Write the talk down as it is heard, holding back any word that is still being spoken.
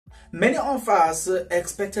Many of us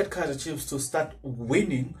expected Kaizer Chiefs to start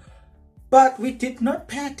winning, but we did not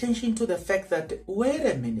pay attention to the fact that, wait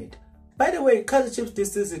a minute. By the way, Kaizer Chiefs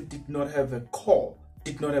this season did not have a core,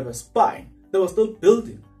 did not have a spine. They were still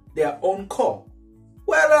building their own core.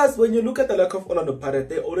 Whereas when you look at the lack of Orlando Pirates,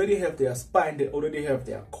 they already have their spine, they already have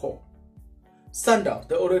their core. Sundowns,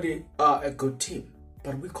 they already are a good team.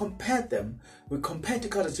 But we compared them, we compared the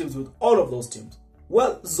Kaizer Chiefs with all of those teams.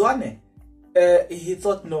 Well, Zwane, he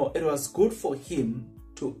thought, no, it was good for him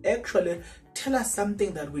to actually tell us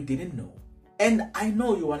something that we didn't know. And I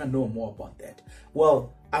know you want to know more about that.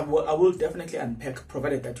 Well, I will definitely unpack,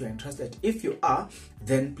 provided that you're interested. If you are,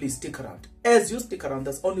 then please stick around. As you stick around,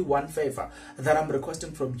 there's only one favor that I'm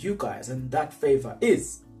requesting from you guys, and that favor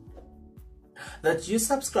is that you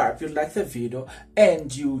subscribe, you like the video,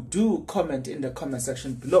 and you do comment in the comment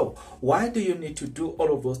section below. Why do you need to do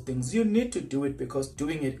all of those things? You need to do it because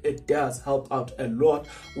doing it does help out a lot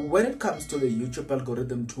when it comes to the YouTube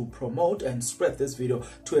algorithm to promote and spread this video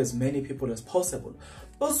to as many people as possible.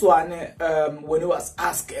 Zwane, when he was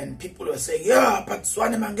asked and people were saying, yeah, but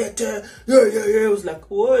Zwane Mangete, yeah, I was like,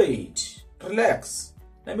 wait, relax.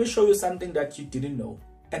 Let me show you something that you didn't know.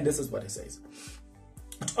 And this is what he says.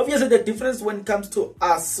 Obviously, the difference when it comes to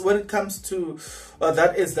us,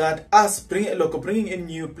 that is that us bringing in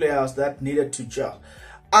new players that needed to gel,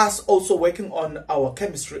 us also working on our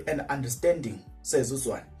chemistry and understanding, says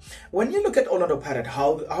Zwane. When you look at Orlando Pirates,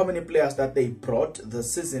 how many players that they brought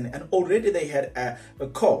this season, and already they had a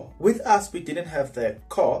core. With us, we didn't have the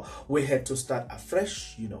core. We had to start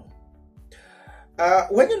afresh, you know.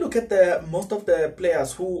 When you look at most of the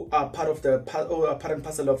players who are part and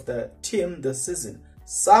parcel of the team this season,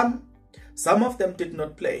 some of them did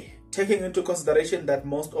not play, taking into consideration that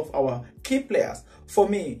most of our key players, for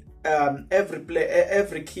me,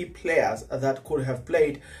 every key players that could have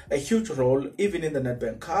played a huge role, even in the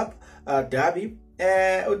Nedbank Cup, Derby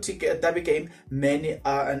game, many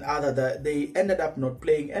and other that they ended up not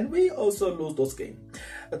playing, and we also lose those games.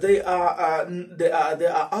 They are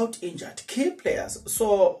out injured key players.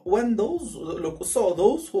 So when those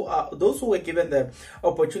who were given the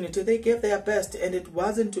opportunity, they gave their best, and it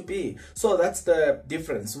wasn't to be. So that's the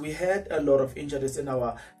difference. We had a lot of injuries in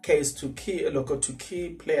our case to key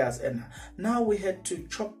players, and now we had to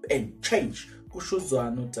chop and change.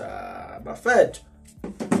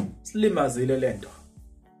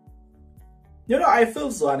 You know, I feel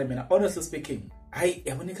Zwane, man, honestly speaking.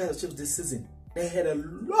 When it comes to this season, they had a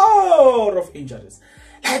lot of injuries.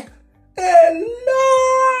 Like, a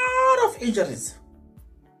lot of injuries.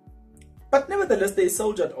 But nevertheless, they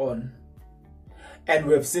soldiered on. And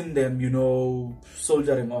we've seen them, you know,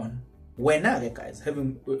 soldiering on. When are they, guys?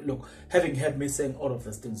 Having heard me saying all of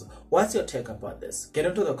these things. What's your take about this? Get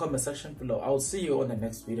into the comment section below. I'll see you on the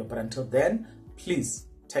next video. But until then, please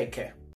take care.